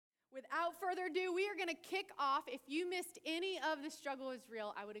Without further ado, we are going to kick off. If you missed any of The Struggle is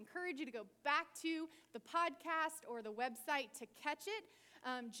Real, I would encourage you to go back to the podcast or the website to catch it.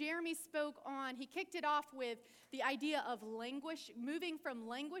 Jeremy spoke on, he kicked it off with the idea of moving from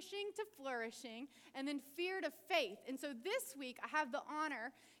languishing to flourishing, and then fear to faith. And so this week, I have the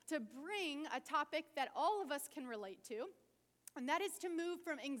honor to bring a topic that all of us can relate to, and that is to move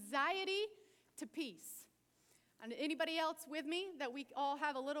from anxiety to peace. And anybody else with me that we all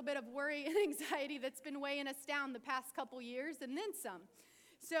have a little bit of worry and anxiety that's been weighing us down the past couple years and then some.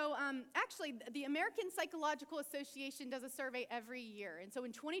 So actually, the American Psychological Association does a survey every year. And so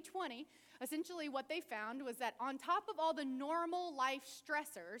in 2020, essentially what they found was that on top of all the normal life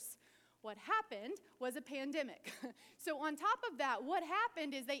stressors, what happened was a pandemic. So on top of that, what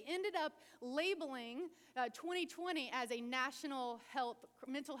happened is they ended up labeling 2020 as a national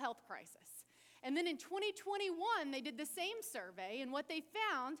mental health crisis. And then in 2021, they did the same survey, and what they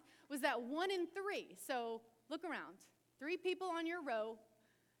found was that 1 in 3, so look around, 3 people on your row,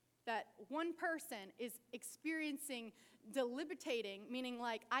 that one person is experiencing debilitating, meaning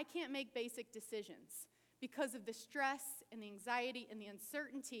like, I can't make basic decisions because of the stress and the anxiety and the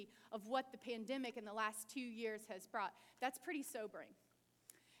uncertainty of what the pandemic in the last 2 years has brought. That's pretty sobering.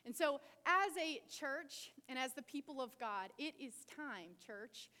 And so as a church and as the people of God, it is time,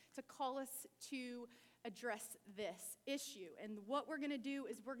 church, to call us to address this issue. And what we're going to do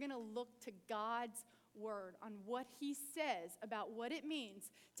is we're going to look to God's word on what he says about what it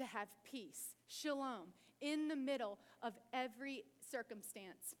means to have peace, shalom, in the middle of every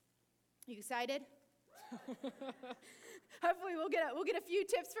circumstance. You excited? Hopefully we'll get a few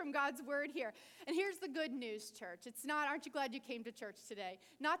tips from God's word here. And here's the good news, church. It's not, aren't you glad you came to church today?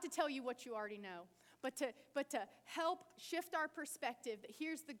 Not to tell you what you already know, but to help shift our perspective.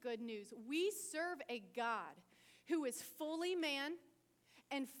 Here's the good news. We serve a God who is fully man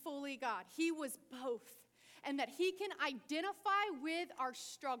and fully God. He was both. And that he can identify with our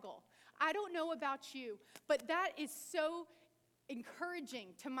struggle. I don't know about you, but that is so encouraging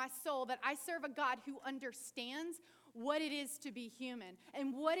to my soul that I serve a God who understands what it is to be human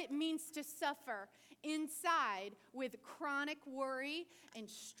and what it means to suffer inside with chronic worry and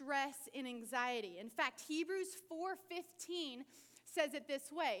stress and anxiety. In fact, Hebrews 4:15 says it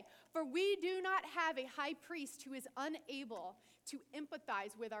this way, "For we do not have a high priest who is unable to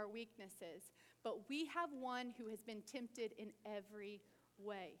empathize with our weaknesses, but we have one who has been tempted in every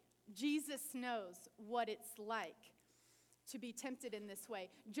way." Jesus knows what it's like to be tempted in this way.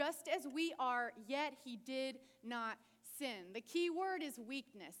 Just as we are, yet he did not sin. The key word is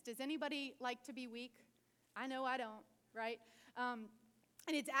weakness. Does anybody like to be weak? I know I don't, right? And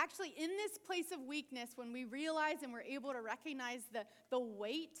it's actually in this place of weakness when we realize and we're able to recognize the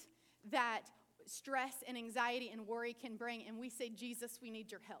weight that stress and anxiety and worry can bring, and we say, Jesus, we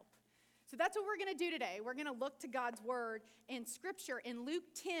need your help. So that's what we're going to do today. We're going to look to God's word in Scripture. In Luke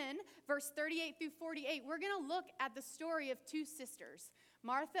 10, verse 38 through 48, we're going to look at the story of 2 sisters,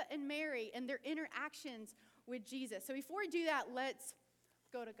 Martha and Mary, and their interactions with Jesus. So before we do that, let's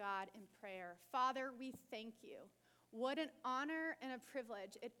go to God in prayer. Father, we thank you. What an honor and a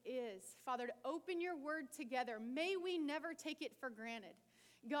privilege it is, Father, to open your word together. May we never take it for granted,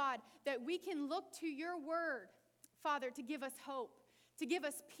 God, that we can look to your word, Father, to give us hope, to give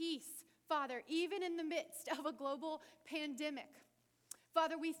us peace, Father, even in the midst of a global pandemic.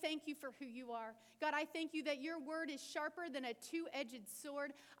 Father, we thank you for who you are. God, I thank you that your word is sharper than a 2-edged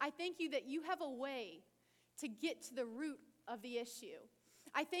sword. I thank you that you have a way to get to the root of the issue.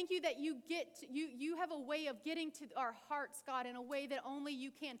 I thank you that you have a way of getting to our hearts, God, in a way that only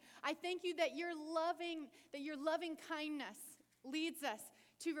you can. I thank you that your loving kindness leads us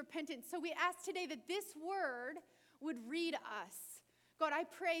to repentance. So we ask today that this word would read us. God, I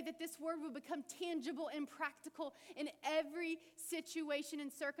pray that this word will become tangible and practical in every situation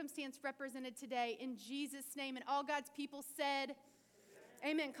and circumstance represented today. In Jesus' name, and all God's people said,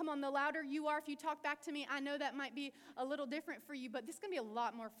 amen. Come on, the louder you are, if you talk back to me, I know that might be a little different for you, but this is going to be a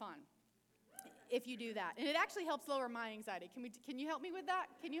lot more fun if you do that. And it actually helps lower my anxiety. Can you help me with that?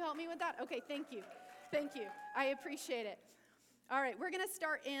 Can you help me with that? Okay, thank you. Thank you. I appreciate it. All right, we're going to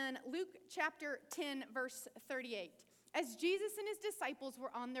start in Luke chapter 10, verse 38. As Jesus and his disciples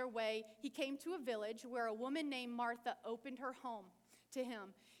were on their way, he came to a village where a woman named Martha opened her home to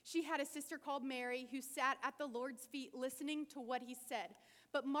him. She had a sister called Mary who sat at the Lord's feet listening to what he said.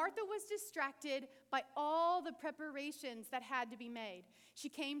 But Martha was distracted by all the preparations that had to be made. She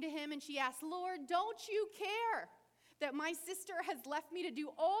came to him and she asked, "Lord, don't you care that my sister has left me to do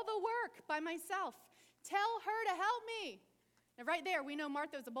all the work by myself? Tell her to help me." Now right there, we know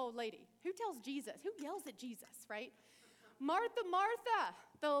Martha's a bold lady. Who tells Jesus? Who yells at Jesus, right? "Martha, Martha,"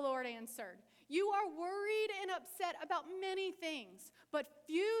 the Lord answered. You are worried and upset about many things, but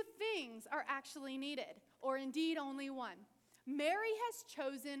few things are actually needed, or indeed only one. Mary has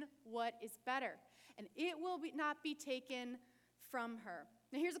chosen what is better, and it will not be taken from her.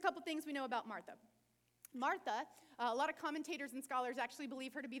 Now, here's a couple things we know about Martha. Martha, a lot of commentators and scholars actually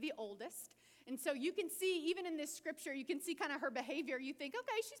believe her to be the oldest. And so you can see, even in this scripture, you can see kind of her behavior. You think,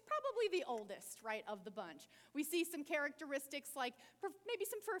 okay, she's probably the oldest, right, of the bunch. We see some characteristics like maybe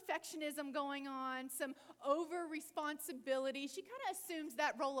some perfectionism going on, some over-responsibility. She kind of assumes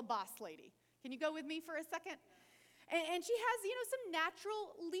that role of boss lady. Can you go with me for a second? And she has, some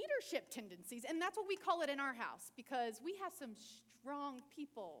natural leadership tendencies. And that's what we call it in our house, because we have some strong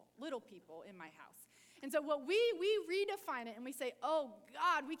people, little people in my house. And so what we redefine it and we say, oh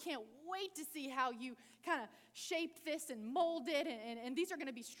God, we can't wait to see how you kind of shaped this and molded, and these are going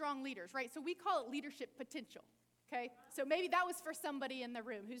to be strong leaders, right? So we call it leadership potential, okay? So maybe that was for somebody in the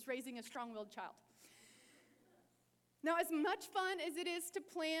room who's raising a strong-willed child. Now, as much fun as it is to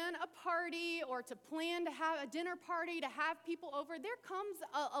plan a party or to plan to have a dinner party, to have people over, there comes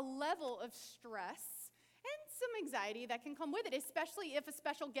a level of stress and some anxiety that can come with it, especially if a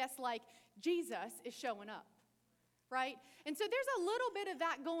special guest like Jesus is showing up, right? And so there's a little bit of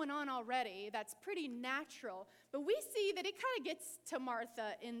that going on already that's pretty natural, but we see that it kind of gets to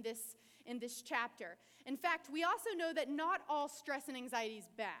Martha in this chapter. In fact, we also know that not all stress and anxiety is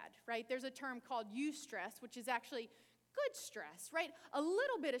bad, right? There's a term called eustress, which is actually good stress, right? A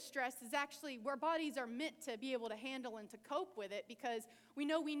little bit of stress is actually where bodies are meant to be able to handle and to cope with it, because we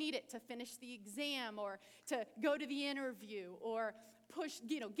know we need it to finish the exam or to go to the interview or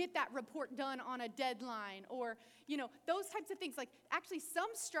get that report done on a deadline or, those types of things. Like, actually, some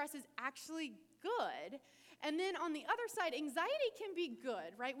stress is actually good. And then on the other side, anxiety can be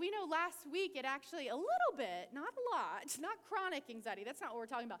good, right? We know last week it actually a little bit, not a lot, not chronic anxiety, that's not what we're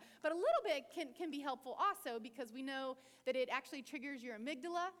talking about, but a little bit can be helpful also, because we know that it actually triggers your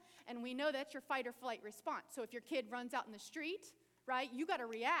amygdala, and we know that's your fight or flight response. So if your kid runs out in the street, right, you got to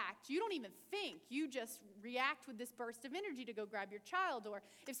react. You don't even think. You just react with this burst of energy to go grab your child. Or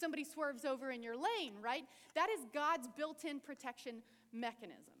if somebody swerves over in your lane, right, that is God's built-in protection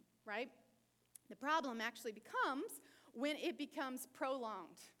mechanism, right? The problem actually becomes when it becomes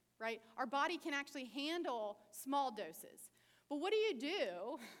prolonged, right? Our body can actually handle small doses. But what do you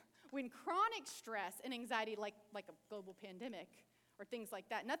do when chronic stress and anxiety, like a global pandemic or things like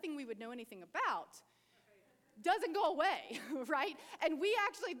that, nothing we would know anything about, doesn't go away, right? And we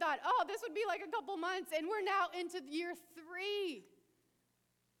actually thought, this would be like a couple months, and we're now into year 3,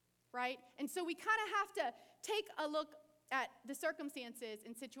 right? And so we kind of have to take a look at the circumstances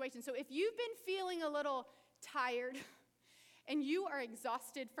and situations. So if you've been feeling a little tired and you are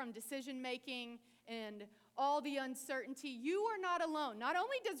exhausted from decision making and all the uncertainty, you are not alone. Not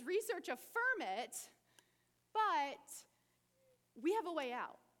only does research affirm it, but we have a way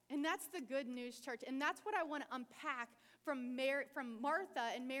out. And that's the good news, church. And that's what I want to unpack from Martha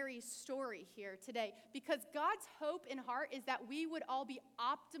and Mary's story here today. Because God's hope and heart is that we would all be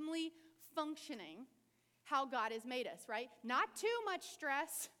optimally functioning how God has made us, right? Not too much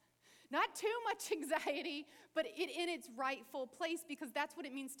stress, not too much anxiety, but it in its rightful place, because that's what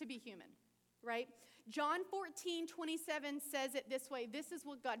it means to be human, right? John 14:27 says it this way. This is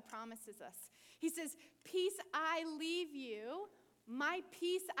what God promises us. He says, "Peace I leave you, my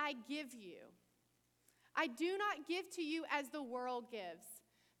peace I give you. I do not give to you as the world gives."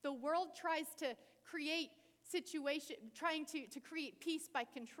 The world tries to create trying to create peace by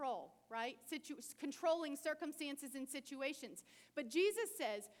control, right? Controlling circumstances and situations. But Jesus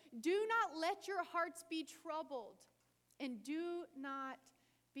says, "Do not let your hearts be troubled, and do not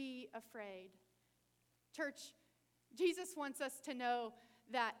be afraid." Church, Jesus wants us to know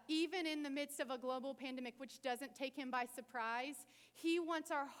that even in the midst of a global pandemic, which doesn't take him by surprise, he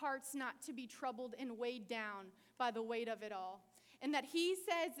wants our hearts not to be troubled and weighed down by the weight of it all. And that he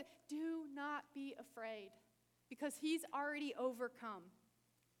says, do not be afraid, because he's already overcome.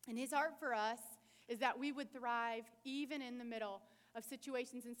 And his heart for us is that we would thrive even in the middle of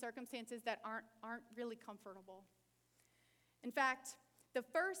situations and circumstances that aren't really comfortable. In fact, the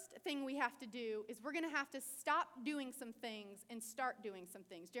first thing we have to do is we're going to have to stop doing some things and start doing some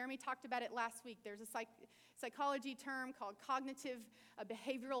things. Jeremy talked about it last week. There's a psychology term called cognitive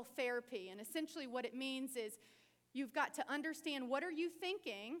behavioral therapy. And essentially what it means is you've got to understand, what are you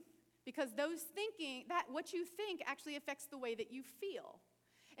thinking? Because what you think actually affects the way that you feel.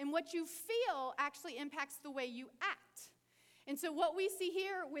 And what you feel actually impacts the way you act. And so what we see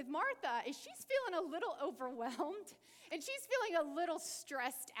here with Martha is she's feeling a little overwhelmed, and she's feeling a little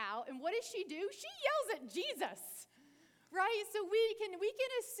stressed out. And what does she do? She yells at Jesus, right? So we can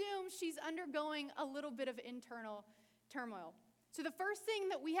assume she's undergoing a little bit of internal turmoil. So the first thing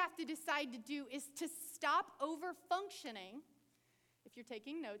that we have to decide to do is to stop over-functioning. If you're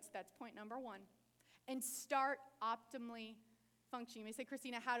taking notes, that's point number one. And start optimally functioning. You may say,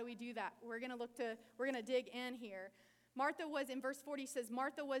 Christina, how do we do that? We're going to dig in here. Martha was, in verse 40 says,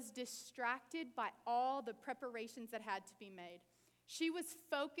 Martha was distracted by all the preparations that had to be made. She was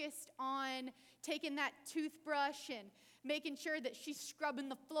focused on taking that toothbrush and making sure that she's scrubbing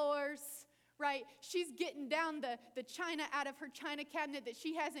the floors, right? She's getting down the china out of her china cabinet that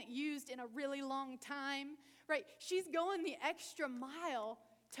she hasn't used in a really long time, right? She's going the extra mile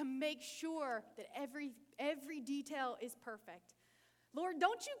to make sure that every detail is perfect. Lord,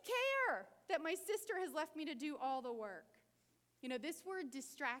 don't you care that my sister has left me to do all the work? You know, this word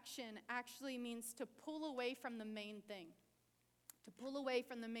distraction actually means to pull away from the main thing. To pull away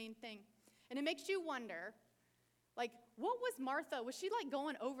from the main thing. And it makes you wonder, like, what was Martha? Was she like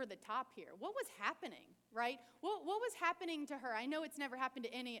going over the top here? What was happening, right? What was happening to her? I know it's never happened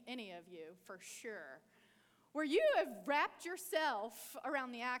to any of you, for sure. Where you have wrapped yourself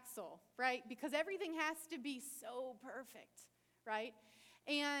around the axle, right? Because everything has to be so perfect, right?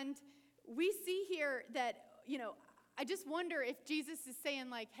 And we see here that, you know, I just wonder if Jesus is saying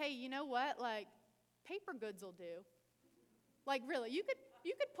like, hey, you know what? Like, paper goods will do. Like, really, you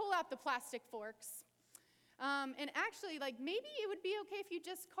could pull out the plastic forks. And actually, like, maybe it would be okay if you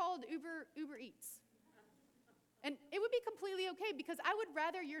just called Uber Eats. And it would be completely okay, because I would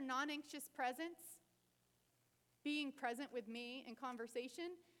rather your non-anxious presence, being present with me in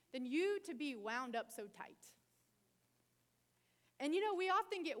conversation, than you to be wound up so tight. And you know, we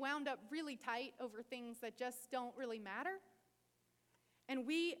often get wound up really tight over things that just don't really matter. And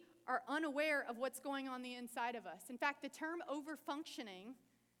we are unaware of what's going on the inside of us. In fact, the term overfunctioning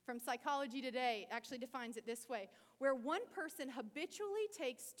from Psychology Today actually defines it this way: where one person habitually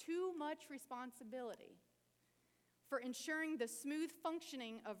takes too much responsibility for ensuring the smooth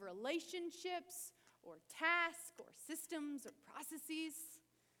functioning of relationships or tasks or systems or processes.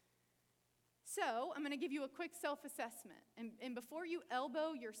 So I'm going to give you a quick self-assessment. And before you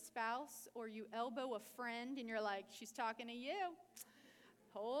elbow your spouse or you elbow a friend and you're like, she's talking to you,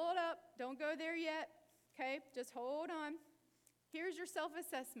 hold up, don't go there yet, okay? Just hold on. Here's your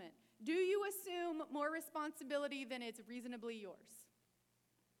self-assessment. Do you assume more responsibility than is reasonably yours?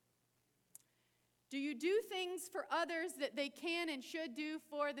 Do you do things for others that they can and should do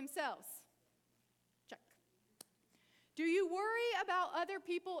for themselves? Check. Do you worry about other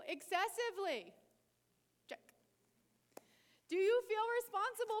people excessively? Check. Do you feel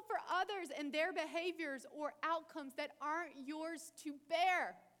responsible for others and their behaviors or outcomes that aren't yours to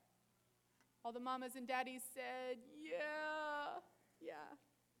bear? All the mamas and daddies said, yeah.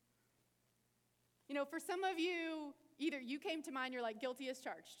 You know, for some of you, either you came to mind, you're like, guilty as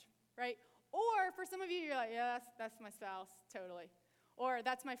charged, right? Or for some of you, you're like, yeah, that's my spouse, totally. Or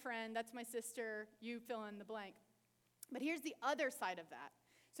that's my friend, that's my sister, you fill in the blank. But here's the other side of that.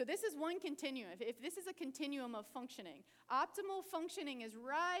 So this is one continuum. If this is a continuum of functioning, optimal functioning is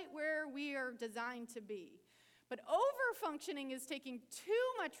right where we are designed to be. But over-functioning is taking too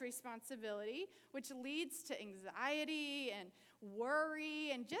much responsibility, which leads to anxiety and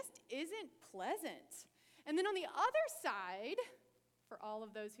worry and just isn't pleasant. And then on the other side, for all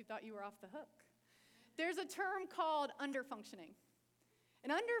of those who thought you were off the hook, there's a term called under-functioning.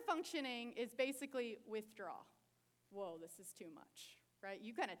 And under-functioning is basically withdrawal. Whoa, this is too much, right?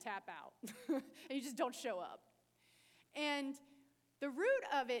 You kind of tap out and you just don't show up. And the root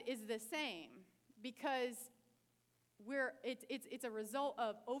of it is the same, because it's a result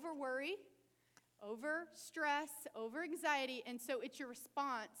of over-worry, over-stress, over-anxiety, and so it's your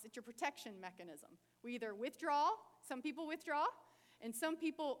response, it's your protection mechanism. We either withdraw, some people withdraw, and some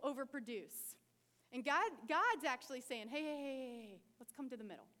people overproduce. And God's actually saying, hey, let's come to the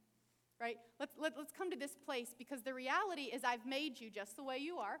middle, right? Let's come to this place, because the reality is I've made you just the way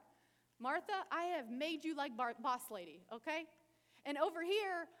you are. Martha, I have made you like boss lady, okay? And over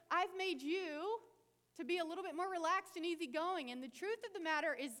here, I've made you to be a little bit more relaxed and easygoing. And the truth of the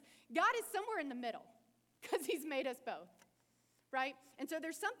matter is God is somewhere in the middle, because he's made us both, right? And so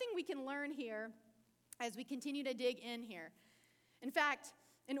there's something we can learn here as we continue to dig in here. In fact,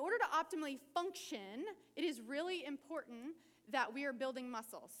 in order to optimally function, it is really important that we are building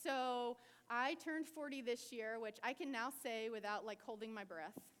muscle. So I turned 40 this year, which I can now say without like holding my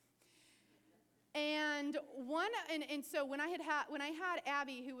breath. And so when I had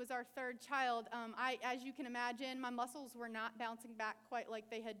Abby, who was our third child, as you can imagine, my muscles were not bouncing back quite like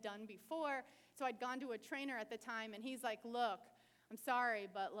they had done before. So I'd gone to a trainer at the time, and he's like, look, I'm sorry,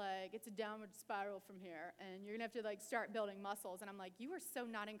 but like it's a downward spiral from here, and you're gonna have to like start building muscles. And I'm like, you are so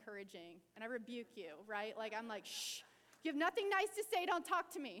not encouraging, and I rebuke you, right? Like I'm like, shh, you have nothing nice to say, don't talk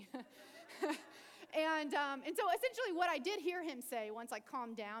to me. And so essentially what I did hear him say once I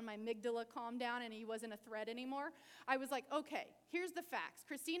calmed down, my amygdala calmed down and he wasn't a threat anymore, I was like, okay, here's the facts.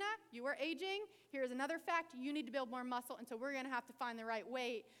 Christina, you are aging. Here's another fact. You need to build more muscle. And so we're going to have to find the right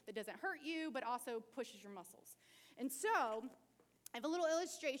weight that doesn't hurt you but also pushes your muscles. And so I have a little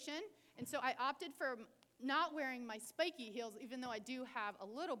illustration. And so I opted for not wearing my spiky heels, even though I do have a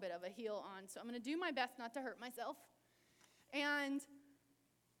little bit of a heel on. So I'm going to do my best not to hurt myself. And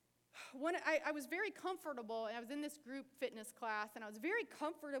when I was very comfortable, and I was in this group fitness class, and I was very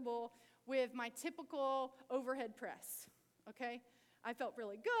comfortable with my typical overhead press, okay? I felt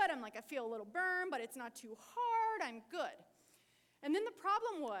really good. I'm like, I feel a little burn, but it's not too hard. I'm good. And then the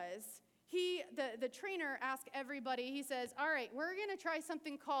problem was, the trainer asked everybody, he says, all right, we're going to try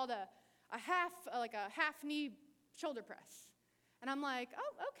something called a half knee shoulder press. And I'm like,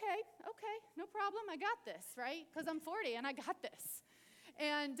 oh, okay, no problem. I got this, right? Because I'm 40 and I got this.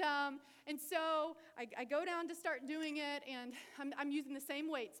 And so I go down to start doing it, and I'm using the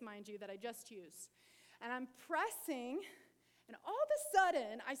same weights, mind you, that I just used. And I'm pressing, and all of a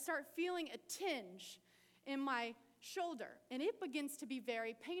sudden, I start feeling a tinge in my shoulder, and it begins to be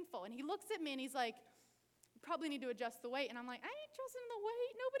very painful. And he looks at me, and he's like, you probably need to adjust the weight. And I'm like, I ain't adjusting the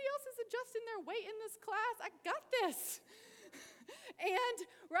weight. Nobody else is adjusting their weight in this class. I got this. And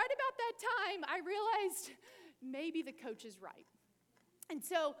right about that time, I realized maybe the coach is right. And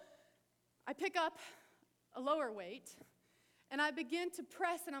so I pick up a lower weight, and I begin to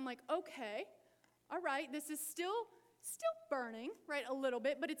press, and I'm like, okay, all right, this is still burning, right, a little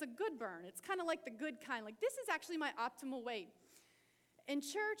bit, but it's a good burn. It's kind of like the good kind. Like, this is actually my optimal weight. In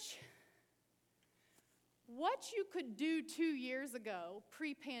church, what you could do 2 years ago,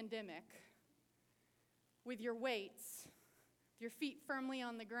 pre-pandemic, with your weights, your feet firmly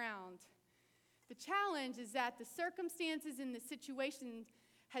on the ground, the challenge is that the circumstances and the situation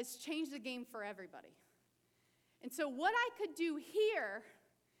has changed the game for everybody. And so what I could do here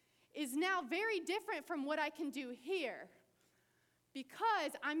is now very different from what I can do here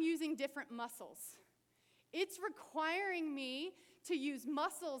because I'm using different muscles. It's requiring me to use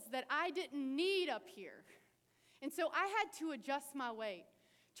muscles that I didn't need up here. And so I had to adjust my weight.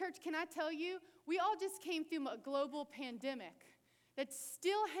 Church, can I tell you, we all just came through a global pandemic that's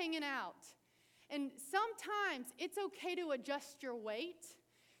still hanging out. And sometimes it's okay to adjust your weight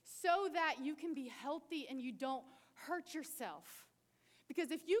so that you can be healthy and you don't hurt yourself.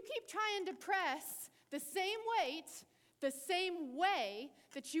 Because if you keep trying to press the same weight, the same way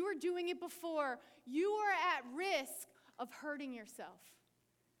that you were doing it before, you are at risk of hurting yourself.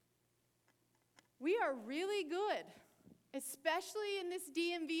 We are really good, especially in this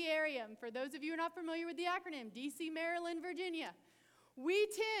DMV area. And for those of you who are not familiar with the acronym, DC, Maryland, Virginia, we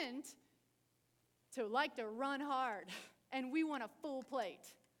tend to like to run hard, and we want a full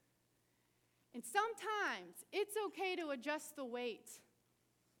plate. And sometimes it's okay to adjust the weight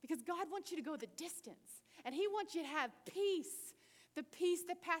because God wants you to go the distance, and he wants you to have peace, the peace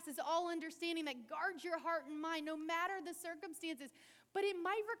that passes all understanding, that guards your heart and mind no matter the circumstances. But it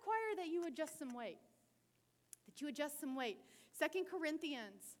might require that you adjust some weight, 2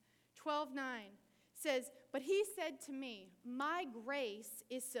 Corinthians 12:9 says, but he said to me, my grace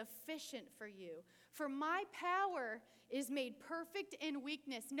is sufficient for you, for my power is made perfect in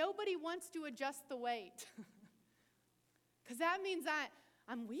weakness. Nobody wants to adjust the weight because that means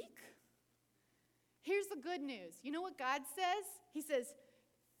I'm weak. Here's the good news. You know what God says? He says,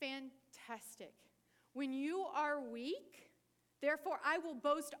 fantastic. When you are weak, therefore I will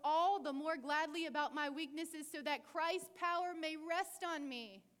boast all the more gladly about my weaknesses so that Christ's power may rest on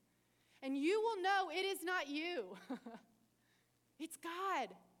me. And you will know it is not you. It's God.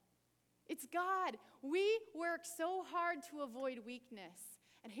 It's God. We work so hard to avoid weakness.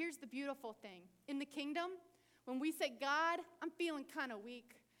 And here's the beautiful thing. In the kingdom, when we say, God, I'm feeling kind of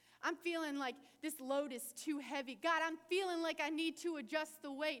weak. I'm feeling like this load is too heavy. God, I'm feeling like I need to adjust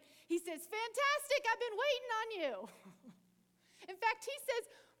the weight. He says, fantastic, I've been waiting on you. In fact, he says,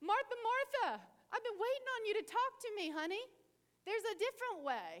 Martha, Martha, I've been waiting on you to talk to me, honey. There's a different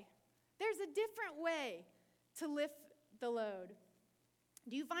way. There's a different way to lift the load.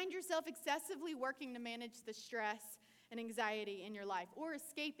 Do you find yourself excessively working to manage the stress and anxiety in your life or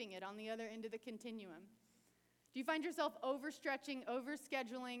escaping it on the other end of the continuum? Do you find yourself overstretching,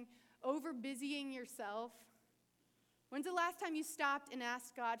 overscheduling, overbusying yourself? When's the last time you stopped and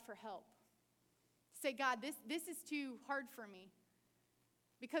asked God for help? Say, God, this is too hard for me.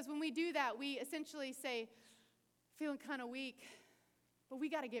 Because when we do that, we essentially say, feeling kind of weak. But we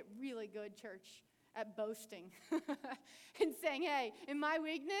got to get really good, church, at boasting and saying, hey, in my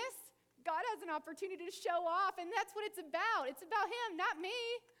weakness, God has an opportunity to show off, and that's what it's about. It's about him, not me.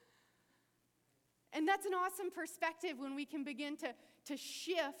 And that's an awesome perspective when we can begin to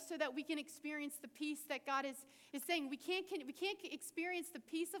shift so that we can experience the peace that God is saying. We can't experience the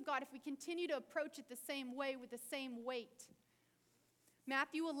peace of God if we continue to approach it the same way with the same weight.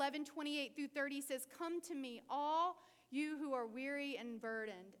 Matthew 11:28-30 says, come to me, all you who are weary and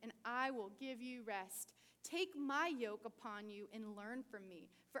burdened, and I will give you rest. Take my yoke upon you and learn from me,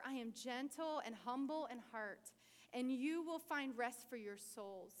 for I am gentle and humble in heart, and you will find rest for your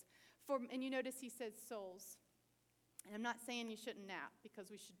souls. And you notice he says souls. And I'm not saying you shouldn't nap, because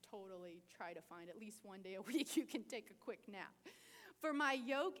we should totally try to find at least one day a week you can take a quick nap. For my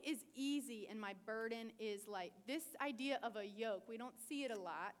yoke is easy and my burden is light. This idea of a yoke, we don't see it a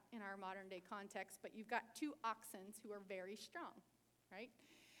lot in our modern day context, but you've got two oxen who are very strong, right?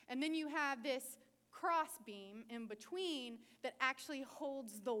 And then you have this cross beam in between that actually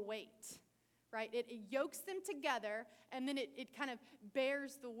holds the weight, right? It yokes them together, and then it kind of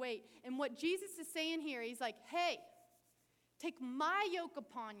bears the weight. And what Jesus is saying here, he's like, hey, take my yoke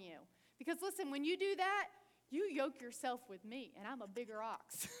upon you. Because listen, when you do that, you yoke yourself with me, and I'm a bigger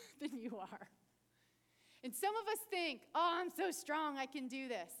ox than you are. And some of us think, oh, I'm so strong, I can do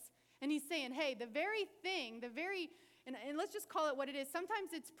this. And he's saying, hey, the very thing, and let's just call it what it is. Sometimes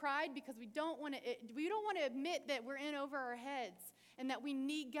it's pride because we don't want to admit that we're in over our heads and that we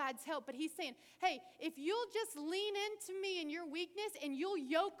need God's help. But he's saying, hey, if you'll just lean into me in your weakness and you'll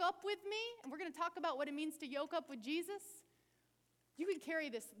yoke up with me, and we're going to talk about what it means to yoke up with Jesus, you can carry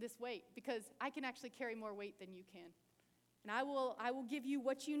this weight, because I can actually carry more weight than you can. And I will give you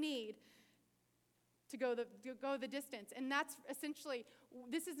what you need to go the distance. And that's essentially,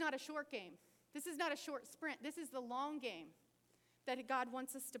 this is not a short game. This is not a short sprint. This is the long game that God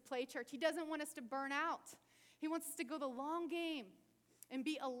wants us to play, church. He doesn't want us to burn out. He wants us to go the long game and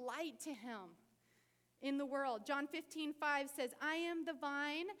be a light to him in the world. John 15:5 says, I am the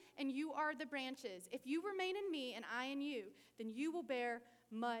vine and you are the branches. If you remain in me and I in you, then you will bear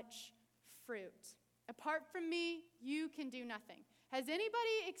much fruit. Apart from me, you can do nothing. Has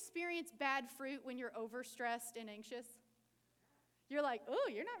anybody experienced bad fruit when you're overstressed and anxious? You're like, oh,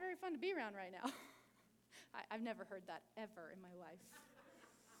 you're not very fun to be around right now. I've never heard that ever in my life.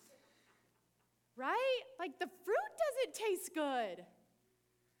 Right? Like, the fruit doesn't taste good.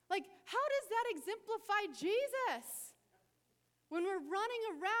 Like, how does that exemplify Jesus? When we're running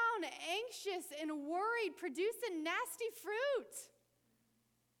around anxious and worried, producing nasty fruit.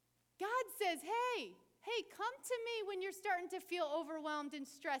 God says, hey, come to me when you're starting to feel overwhelmed and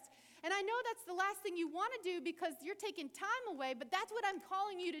stressed. And I know that's the last thing you want to do because you're taking time away, but that's what I'm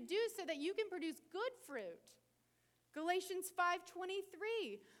calling you to do so that you can produce good fruit. Galatians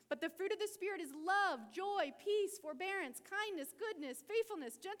 5:23, but the fruit of the Spirit is love, joy, peace, forbearance, kindness, goodness,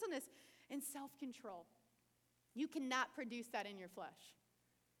 faithfulness, gentleness, and self-control. You cannot produce that in your flesh.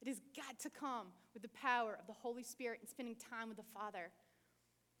 It has got to come with the power of the Holy Spirit and spending time with the Father.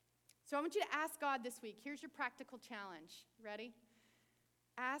 So I want you to ask God this week. Here's your practical challenge. Ready?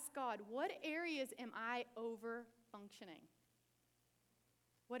 Ask God, what areas am I over-functioning?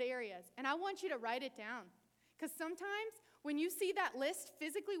 What areas? And I want you to write it down. Because sometimes when you see that list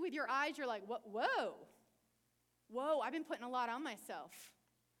physically with your eyes, you're like, whoa, I've been putting a lot on myself,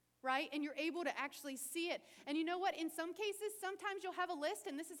 right? And you're able to actually see it. And you know what? In some cases, sometimes you'll have a list,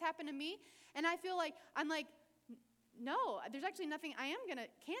 and this has happened to me, and I feel like, no, there's actually nothing I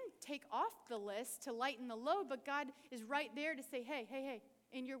can take off the list to lighten the load, but God is right there to say, hey,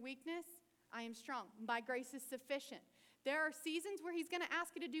 in your weakness, I am strong. My grace is sufficient. There are seasons where he's going to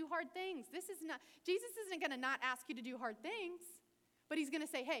ask you to do hard things. Jesus isn't going to not ask you to do hard things, but he's going to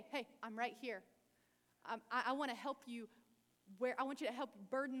say, hey, I'm right here. I want to help you. I want you to help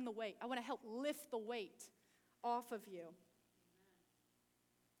burden the weight. I want to help lift the weight off of you.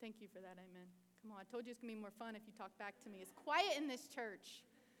 Thank you for that, amen. Come on, I told you it's going to be more fun if you talk back to me. It's quiet in this church.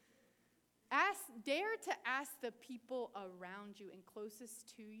 Dare to ask the people around you and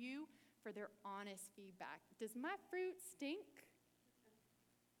closest to you for their honest feedback. Does my fruit stink?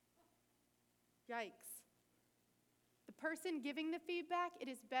 Yikes. The person giving the feedback, it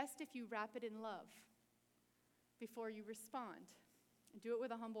is best if you wrap it in love before you respond. And do it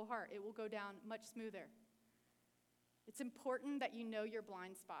with a humble heart. It will go down much smoother. It's important that you know your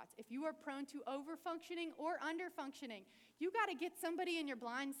blind spots. If you are prone to over-functioning or under-functioning, you got to get somebody in your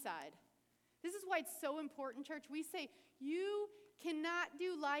blind side. This is why it's so important, church. We say, you cannot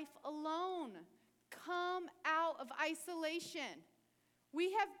do life alone. Come out of isolation.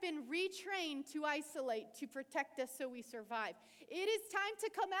 We have been retrained to isolate, to protect us so we survive. It is time to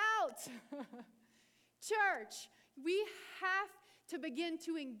come out. Church, we have to begin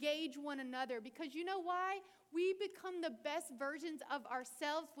to engage one another, because you know why? We become the best versions of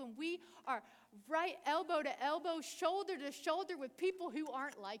ourselves when we are right elbow to elbow, shoulder to shoulder with people who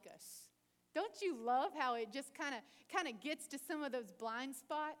aren't like us. Don't you love how it just kind of gets to some of those blind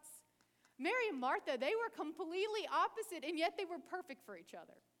spots? Mary and Martha, they were completely opposite, and yet they were perfect for each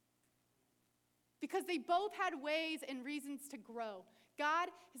other, because they both had ways and reasons to grow. God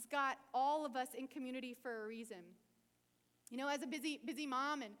has got all of us in community for a reason. You know, as a busy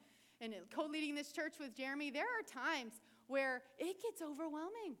mom and co-leading this church with Jeremy, there are times where it gets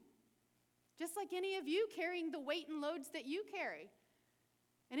overwhelming. Just like any of you carrying the weight and loads that you carry.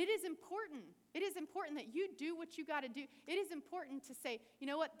 And it is important. It is important that you do what you got to do. It is important to say, you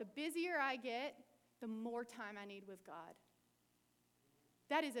know what, the busier I get, the more time I need with God.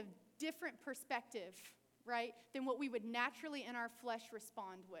 That is a different perspective, right, than what we would naturally in our flesh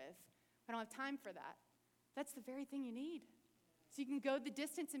respond with. I don't have time for that. That's the very thing you need. So you can go the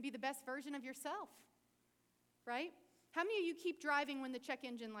distance and be the best version of yourself, right? How many of you keep driving when the check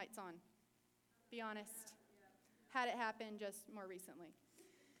engine light's on? Be honest. Had it happen just more recently.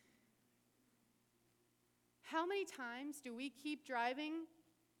 How many times do we keep driving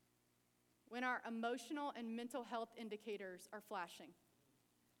when our emotional and mental health indicators are flashing?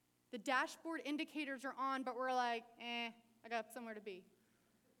 The dashboard indicators are on, but we're like, I got somewhere to be.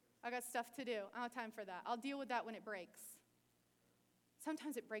 I got stuff to do. I don't have time for that. I'll deal with that when it breaks.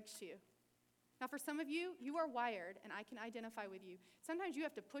 Sometimes it breaks you. Now, for some of you, you are wired, and I can identify with you. Sometimes you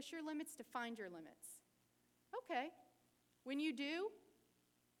have to push your limits to find your limits. Okay. When you do,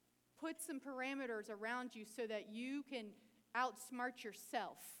 put some parameters around you so that you can outsmart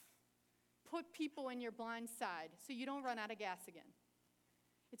yourself. Put people in your blind side so you don't run out of gas again.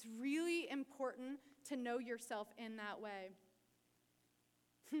 It's really important to know yourself in that way.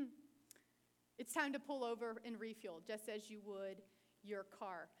 It's time to pull over and refuel, just as you would your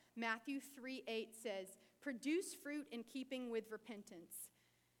car. Matthew 3:8 says, produce fruit in keeping with repentance.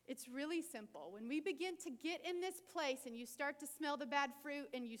 It's really simple. When we begin to get in this place and you start to smell the bad fruit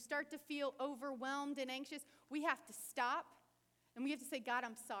and you start to feel overwhelmed and anxious, we have to stop and we have to say, God,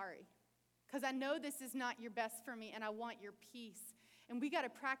 I'm sorry, because I know this is not your best for me and I want your peace. And we got to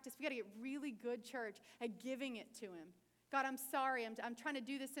practice. We got to get really good, church, at giving it to him. God, I'm sorry. I'm trying to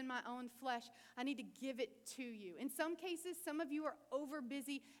do this in my own flesh. I need to give it to you. In some cases, some of you are over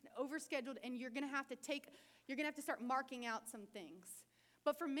busy and overscheduled, and you're going to have to start marking out some things.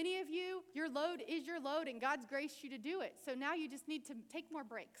 But for many of you, your load is your load, and God's graced you to do it. So now you just need to take more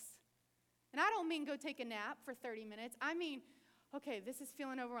breaks. And I don't mean go take a nap for 30 minutes. I mean, okay, this is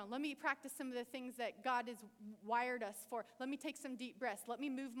feeling overwhelmed. Let me practice some of the things that God has wired us for. Let me take some deep breaths. Let me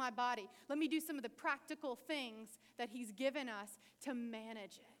move my body. Let me do some of the practical things that he's given us to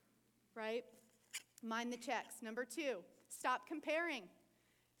manage it, right? Mind the checks. Number 2, stop comparing.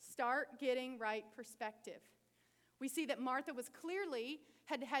 Start getting right perspective. We see that Martha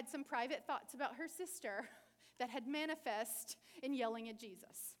had some private thoughts about her sister that had manifest in yelling at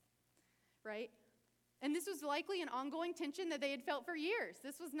Jesus, right? And this was likely an ongoing tension that they had felt for years.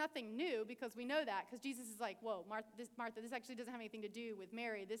 This was nothing new, because we know that, because Jesus is like, whoa, Martha, this actually doesn't have anything to do with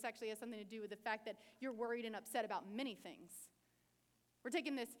Mary. This actually has something to do with the fact that you're worried and upset about many things. We're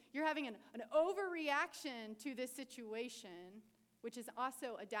taking this, you're having an overreaction to this situation, which is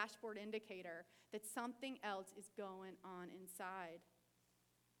also a dashboard indicator that something else is going on inside.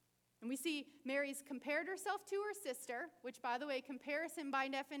 And we see Mary's compared herself to her sister, which, by the way, comparison by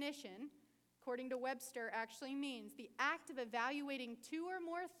definition, according to Webster, actually means the act of evaluating 2 or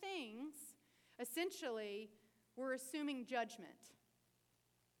more things. Essentially, we're assuming judgment,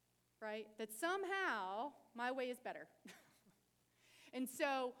 right? That somehow my way is better. And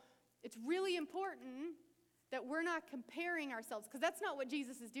so it's really important that we're not comparing ourselves, because that's not what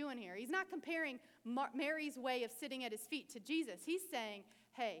Jesus is doing here. He's not comparing Mary's way of sitting at his feet to Jesus. He's saying,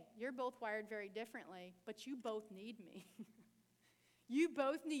 hey, you're both wired very differently, but you both need me. You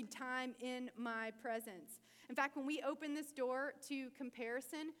both need time in my presence. In fact, when we open this door to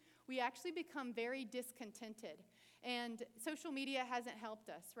comparison, we actually become very discontented. And social media hasn't helped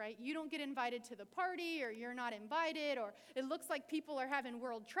us, right? You don't get invited to the party, or you're not invited, or it looks like people are having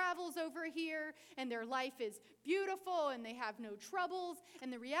world travels over here, and their life is beautiful, and they have no troubles.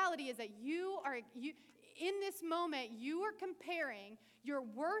 And the reality is that in this moment, you are comparing your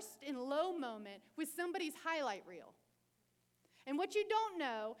worst and low moment with somebody's highlight reel. And what you don't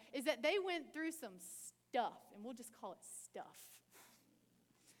know is that they went through some stuff, and we'll just call it stuff.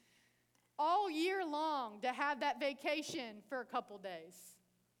 All year long, long to have that vacation for a couple days.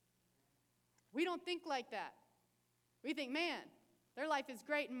 We don't think like that. We think, man, their life is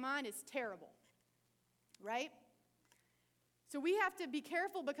great and mine is terrible, right? So we have to be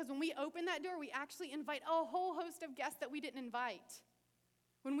careful because when we open that door, we actually invite a whole host of guests that we didn't invite.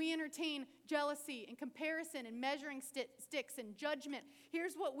 When we entertain jealousy and comparison and measuring sticks and judgment,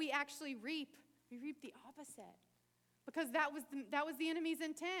 here's what we actually reap. We reap the opposite because that was the enemy's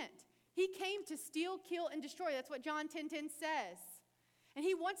intent. He came to steal, kill, and destroy. That's what John 10:10 says. And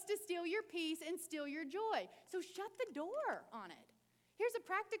he wants to steal your peace and steal your joy. So shut the door on it. Here's a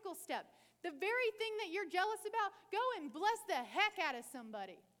practical step. The very thing that you're jealous about, go and bless the heck out of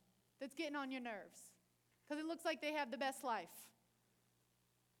somebody that's getting on your nerves because it looks like they have the best life.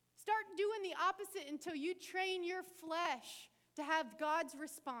 Start doing the opposite until you train your flesh to have God's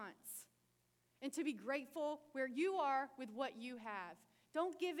response and to be grateful where you are with what you have.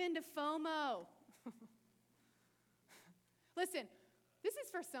 Don't give in to FOMO. Listen, this is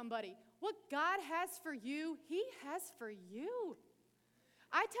for somebody. What God has for you, He has for you.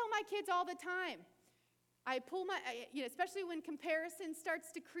 I tell my kids all the time, especially when comparison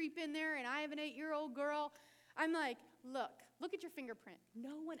starts to creep in there and I have an 8-year-old girl, I'm like, look at your fingerprint.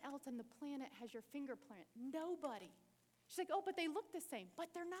 No one else on the planet has your fingerprint. Nobody. She's like, oh, but they look the same. But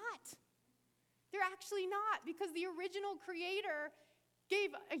they're not. They're actually not because the original creator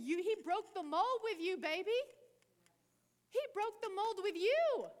he broke the mold with you, baby. He broke the mold with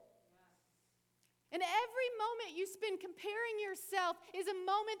you. And every moment you spend comparing yourself is a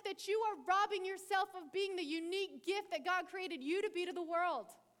moment that you are robbing yourself of being the unique gift that God created you to be to the world.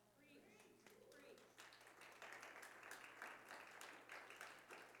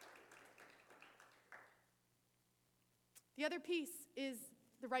 The other piece is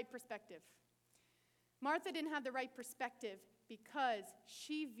the right perspective. Martha didn't have the right perspective because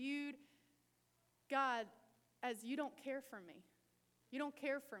she viewed God as, you don't care for me. You don't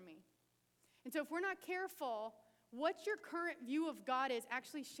care for me. And so if we're not careful, what your current view of God is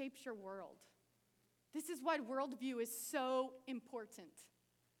actually shapes your world. This is why worldview is so important.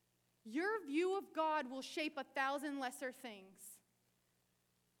 Your view of God will shape 1,000 lesser things.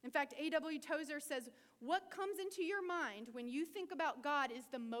 In fact, A.W. Tozer says, what comes into your mind when you think about God is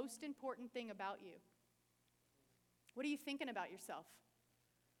the most important thing about you. What are you thinking about yourself?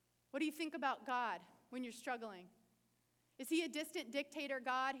 What do you think about God when you're struggling? Is He a distant dictator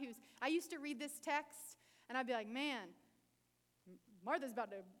God I used to read this text and I'd be like, man, Martha's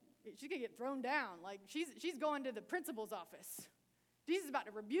she's going to get thrown down. Like she's going to the principal's office. Jesus is about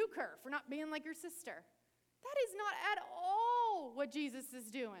to rebuke her for not being like her sister. That is not at all what Jesus is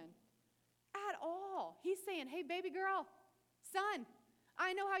doing. At all. He's saying, hey, baby girl, son,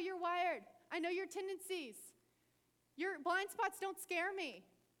 I know how you're wired. I know your tendencies. Your blind spots don't scare me.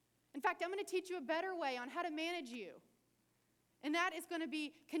 In fact, I'm going to teach you a better way on how to manage you. And that is going to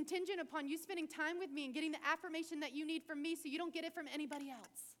be contingent upon you spending time with me and getting the affirmation that you need from me so you don't get it from anybody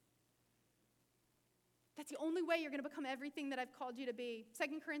else. That's the only way you're going to become everything that I've called you to be.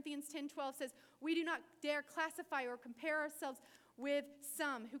 2 Corinthians 10:12 says, we do not dare classify or compare ourselves with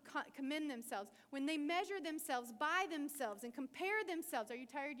some who commend themselves. When they measure themselves by themselves and compare themselves, are you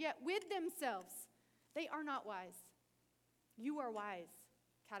tired yet? With themselves, they are not wise. You are wise,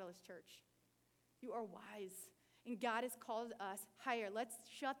 Catalyst Church. You are wise. And God has called us higher. Let's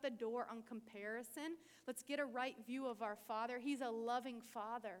shut the door on comparison. Let's get a right view of our Father. He's a loving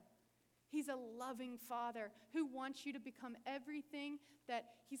Father. He's a loving Father who wants you to become everything that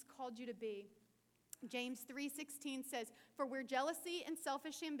He's called you to be. James 3:16 says, for where jealousy and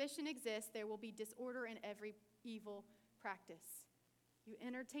selfish ambition exist, there will be disorder in every evil practice. You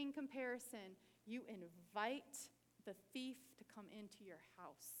entertain comparison. You invite the thief to come into your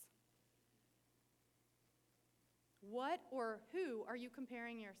house. What or who are you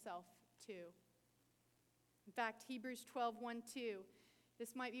comparing yourself to? In fact, Hebrews 12:1-2,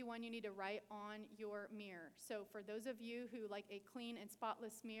 this might be one you need to write on your mirror. So for those of you who like a clean and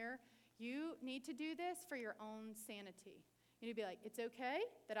spotless mirror, you need to do this for your own sanity. You need to be like, it's okay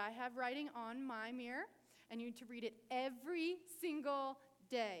that I have writing on my mirror, and you need to read it every single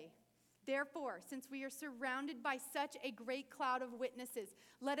day. Therefore, since we are surrounded by such a great cloud of witnesses,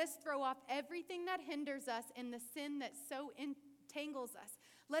 let us throw off everything that hinders us and the sin that so entangles us.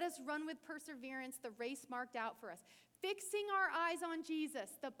 Let us run with perseverance the race marked out for us, fixing our eyes on Jesus,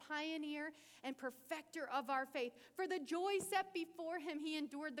 the pioneer and perfecter of our faith. For the joy set before Him, He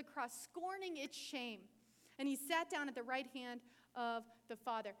endured the cross, scorning its shame, and He sat down at the right hand of the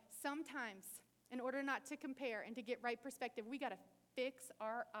Father. Sometimes, in order not to compare and to get right perspective, we got to fix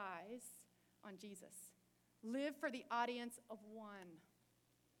our eyes on Jesus. Live for the audience of one.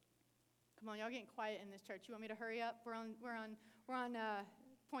 Come on, y'all getting quiet in this church. You want me to hurry up? We're on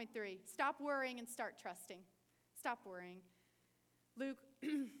point 3. Stop worrying and start trusting. Stop worrying. Luke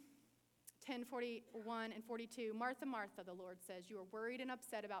 10:41 and 42. Martha, Martha, the Lord says, you are worried and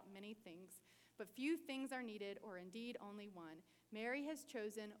upset about many things, but few things are needed, or indeed only one. Mary has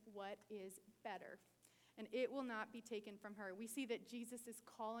chosen what is better, and it will not be taken from her. We see that Jesus is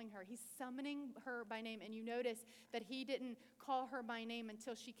calling her. He's summoning her by name, and you notice that he didn't call her by name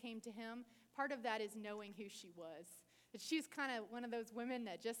until she came to him. Part of that is knowing who she was. That she's kind of one of those women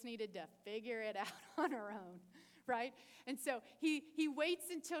that just needed to figure it out on her own, right? And so he waits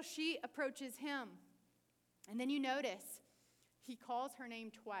until she approaches him. And then you notice he calls her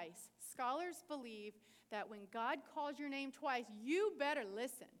name twice. Scholars believe that when God calls your name twice, you better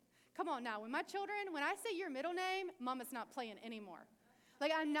listen. Come on now, when I say your middle name, Mama's not playing anymore.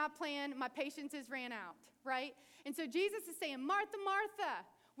 Like, I'm not playing, my patience has ran out, right? And so Jesus is saying, Martha, Martha.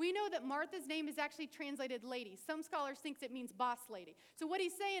 We know that Martha's name is actually translated lady. Some scholars think it means boss lady. So what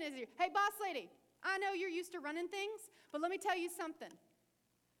he's saying is, hey, boss lady, I know you're used to running things, but let me tell you something.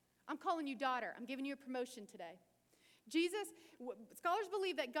 I'm calling you daughter. I'm giving you a promotion today. Scholars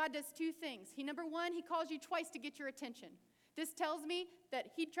believe that God does two things. Number one, he calls you twice to get your attention. This tells me that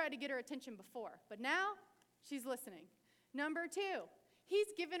he tried to get her attention before, but now she's listening. Number two, he's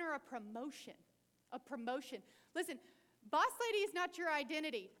given her a promotion. A promotion. Listen, boss lady is not your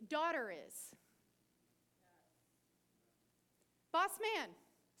identity. Daughter is. Boss man,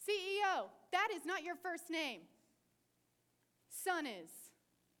 CEO, that is not your first name. Son is.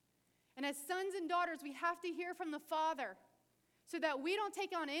 And as sons and daughters, we have to hear from the Father so that we don't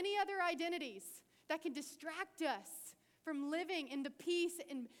take on any other identities that can distract us from living in the peace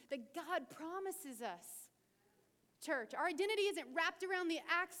that God promises us. Church, our identity isn't wrapped around the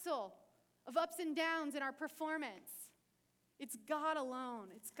axle of ups and downs in our performance. It's God alone.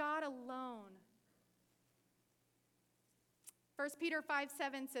 It's God alone. 1 Peter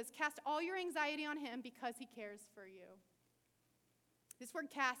 5:7 says, cast all your anxiety on him because he cares for you. This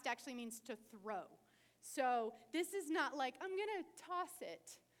word cast actually means to throw. So this is not like, I'm going to toss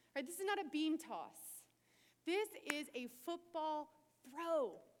it. Right? This is not a bean toss. This is a football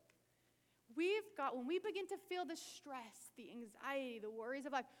throw. When we begin to feel the stress, the anxiety, the worries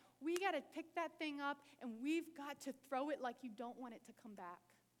of life, we got to pick that thing up and we've got to throw it like you don't want it to come back.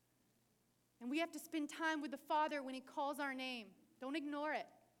 And we have to spend time with the Father when he calls our name. Don't ignore it.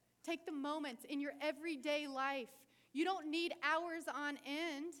 Take the moments in your everyday life. You don't need hours on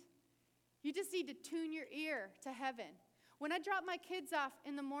end. You just need to tune your ear to heaven. When I drop my kids off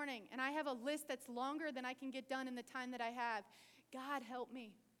in the morning and I have a list that's longer than I can get done in the time that I have, God help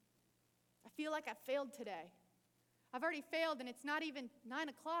me. I feel like I failed today. I've already failed and it's not even 9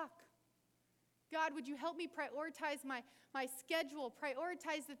 o'clock. God, would you help me prioritize my schedule,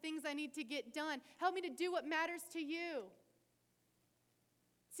 prioritize the things I need to get done. Help me to do what matters to you.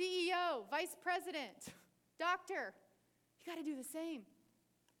 CEO, vice president, doctor, you got to do the same.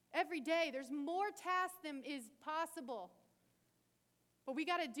 Every day, there's more tasks than is possible. But we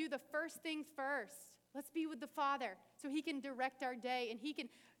got to do the first thing first. Let's be with the Father so he can direct our day and he can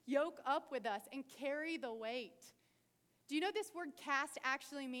yoke up with us and carry the weight. Do you know this word cast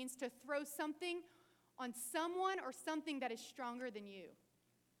actually means to throw something on someone or something that is stronger than you?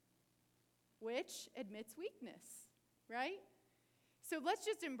 Which admits weakness, right? So let's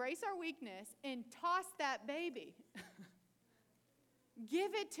just embrace our weakness and toss that baby.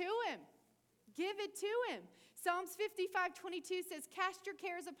 Give it to him. Give it to him. Psalms 55:22 says, cast your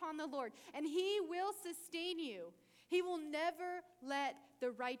cares upon the Lord, and he will sustain you. He will never let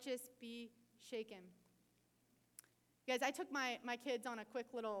the righteous be shaken. Guys, I took my kids on a quick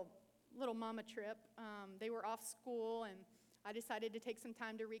little mama trip. They were off school, and I decided to take some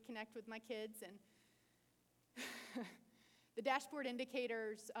time to reconnect with my kids. And the dashboard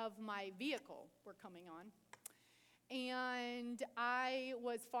indicators of my vehicle were coming on. And I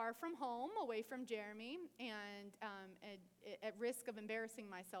was far from home, away from Jeremy, and at risk of embarrassing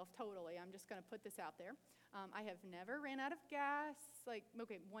myself totally. I'm just going to put this out there. I have never ran out of gas,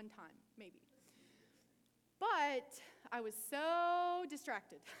 one time, maybe. But I was so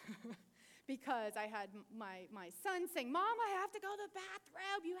distracted because I had my son saying, Mom, I have to go to the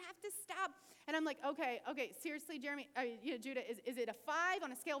bathroom. You have to stop. And I'm like, okay, seriously, Jeremy, Judah, is it a 5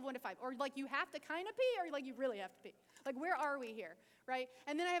 on a scale of 1 to 5? Or you have to kind of pee, or you really have to pee? Where are we here, right?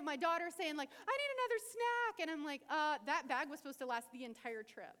 And then I have my daughter saying, I need another snack. And I'm like, that bag was supposed to last the entire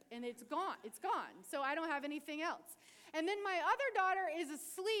trip. And it's gone. It's gone. So I don't have anything else. And then my other daughter is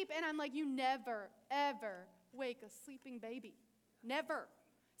asleep. And I'm like, you never, ever wake a sleeping baby. Never.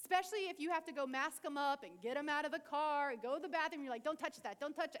 Especially if you have to go mask them up and get them out of the car and go to the bathroom. You're like, don't touch that,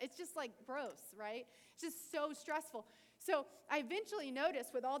 don't touch it. It's just like gross, right? It's just so stressful. So I eventually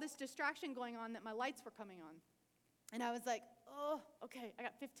noticed with all this distraction going on that my lights were coming on. And I was like, oh, okay, I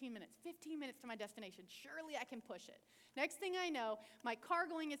got 15 minutes. 15 minutes to my destination. Surely I can push it. Next thing I know, my car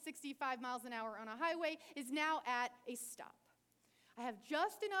going at 65 miles an hour on a highway is now at a stop. I have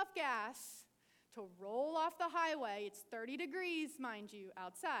just enough gas to roll off the highway. It's 30 degrees, mind you,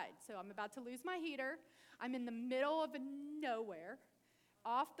 outside. So I'm about to lose my heater. I'm in the middle of nowhere,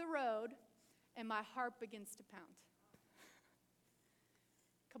 off the road, and my heart begins to pound.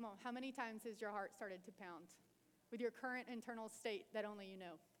 Come on, how many times has your heart started to pound with your current internal state that only you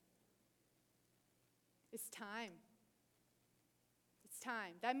know? It's time. It's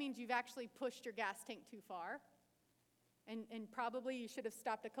time. That means you've actually pushed your gas tank too far. And probably you should have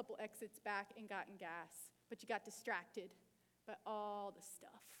stopped a couple exits back and gotten gas. But you got distracted by all the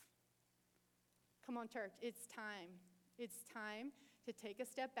stuff. Come on, church. It's time. It's time to take a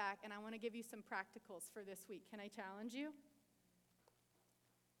step back. And I want to give you some practicals for this week. Can I challenge you?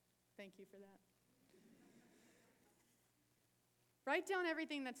 Thank you for that. Write down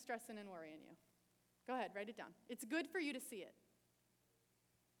everything that's stressing and worrying you. Go ahead, write it down. It's good for you to see it.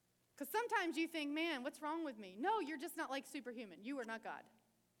 Because sometimes you think, man, what's wrong with me? No, you're just not like superhuman. You are not God.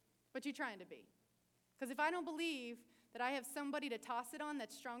 But you're trying to be. Because if I don't believe that I have somebody to toss it on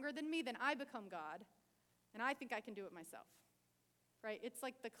that's stronger than me, then I become God. And I think I can do it myself. Right? It's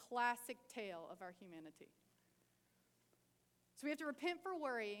like the classic tale of our humanity. So we have to repent for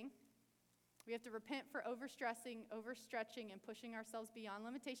worrying. We have to repent for overstressing, overstretching, and pushing ourselves beyond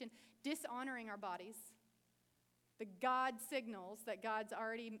limitation, dishonoring our bodies. The God signals that God's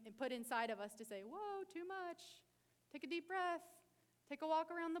already put inside of us to say, whoa, too much. Take a deep breath. Take a walk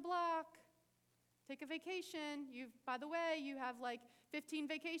around the block. Take a vacation. By the way, you have like 15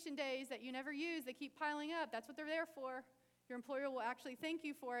 vacation days that you never use. They keep piling up. That's what they're there for. Your employer will actually thank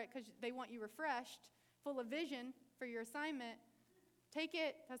you for it because they want you refreshed, full of vision for your assignment. Take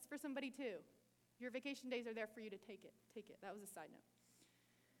it. That's for somebody too. Your vacation days are there for you to take it. Take it. That was a side note.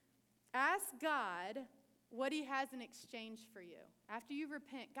 Ask God what he has in exchange for you. After you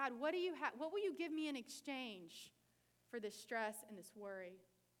repent, God, what will you give me in exchange for this stress and this worry?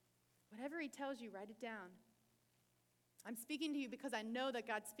 Whatever he tells you, write it down. I'm speaking to you because I know that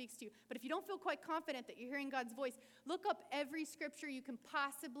God speaks to you. But if you don't feel quite confident that you're hearing God's voice, look up every scripture you can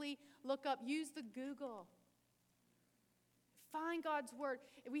possibly look up. Use the Google. Find God's word.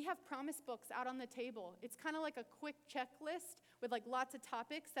 We have promise books out on the table. It's kind of like a quick checklist with like lots of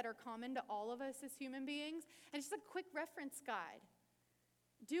topics that are common to all of us as human beings. And it's just a quick reference guide.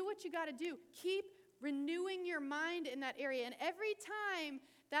 Do what you got to do. Keep renewing your mind in that area. And every time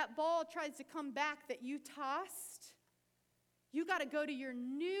that ball tries to come back that you tossed, you got to go to your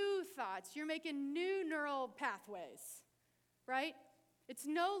new thoughts. You're making new neural pathways, right? It's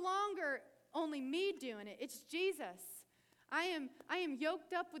no longer only me doing it. It's Jesus. I am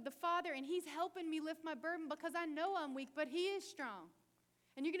yoked up with the Father, and he's helping me lift my burden because I know I'm weak, but he is strong.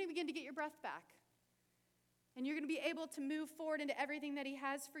 And you're going to begin to get your breath back. And you're going to be able to move forward into everything that he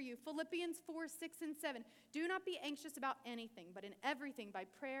has for you. Philippians 4, 6, and 7. Do not be anxious about anything, but in everything by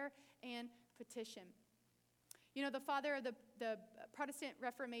prayer and petition. You know, the father of the Protestant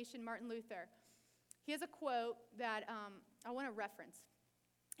Reformation, Martin Luther, he has a quote that I want to reference.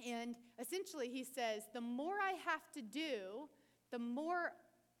 And essentially he says, the more I have to do, the more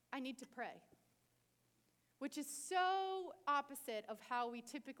I need to pray. Which is so opposite of how we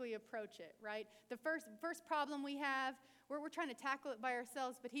typically approach it, right? The first problem we have, we're trying to tackle it by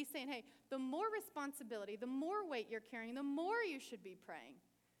ourselves, but he's saying, hey, the more responsibility, the more weight you're carrying, the more you should be praying.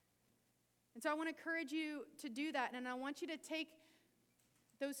 And so I want to encourage you to do that, and I want you to take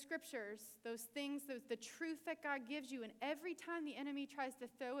those scriptures, those things, the truth that God gives you, and every time the enemy tries to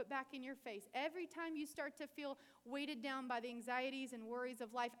throw it back in your face, every time you start to feel weighted down by the anxieties and worries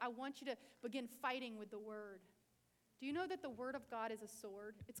of life, I want you to begin fighting with the word. Do you know that the word of God is a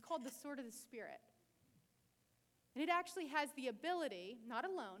sword? It's called the sword of the Spirit. And it actually has the ability, not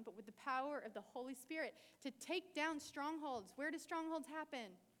alone, but with the power of the Holy Spirit, to take down strongholds. Where do strongholds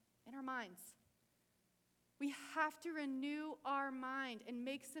happen? In our minds. We have to renew our mind and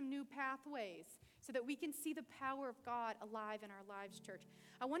make some new pathways so that we can see the power of God alive in our lives, church.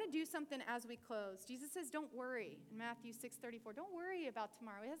 I want to do something as we close. Jesus says, don't worry in Matthew 6:34. Don't worry about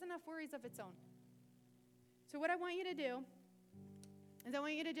tomorrow. It has enough worries of its own. So what I want you to do is I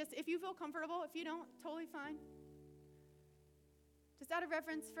want you to just, if you feel comfortable, if you don't, totally fine. Just out of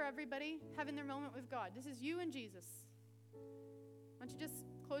reverence for everybody having their moment with God. This is you and Jesus. Why don't you just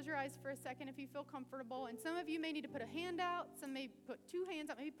close your eyes for a second if you feel comfortable. And some of you may need to put a hand out. Some may put two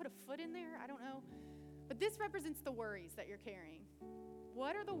hands out. Maybe put a foot in there. I don't know. But this represents the worries that you're carrying.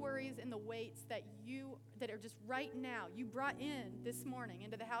 What are the worries and the weights that are just right now, you brought in this morning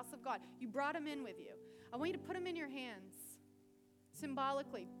into the house of God? You brought them in with you. I want you to put them in your hands.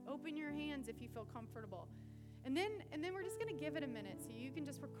 Symbolically, open your hands if you feel comfortable. And then we're just going to give it a minute. So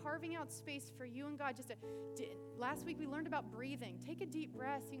we're carving out space for you and God. Last week we learned about breathing. Take a deep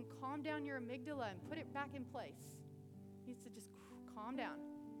breath. So you can calm down your amygdala and put it back in place. You need to just calm down.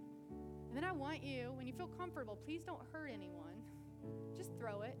 And then I want you, when you feel comfortable, please don't hurt anyone. Just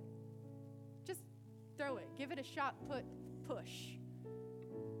throw it. Just throw it. Give it a shot put, push.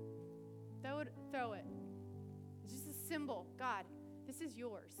 Throw it. It's just a symbol. God, this is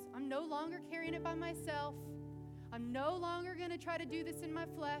yours. I'm no longer carrying it by myself. I'm no longer going to try to do this in my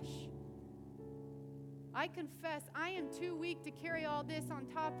flesh. I confess I am too weak to carry all this on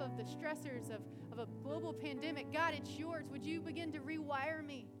top of the stressors of a global pandemic. God, it's yours. Would you begin to rewire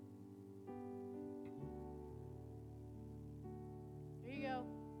me? There you go.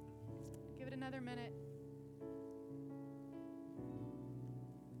 Give it another minute.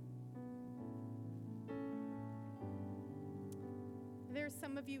 There's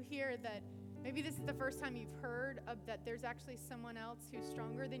some of you here that maybe this is the first time you've heard that there's actually someone else who's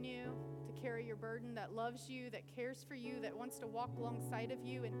stronger than you to carry your burden, that loves you, that cares for you, that wants to walk alongside of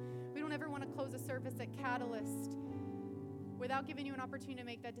you. And we don't ever want to close a service at Catalyst without giving you an opportunity to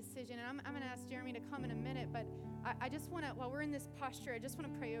make that decision. And I'm going to ask Jeremy to come in a minute, but I just want to, while we're in this posture, I just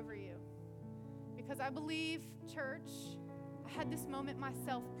want to pray over you. Because I believe, church, I had this moment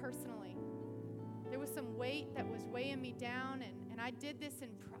myself personally. There was some weight that was weighing me down, and I did this in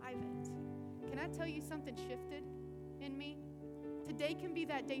private. Can I tell you something shifted in me? Today can be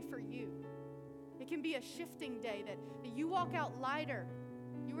that day for you. It can be a shifting day that you walk out lighter.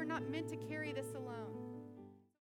 You are not meant to carry this alone.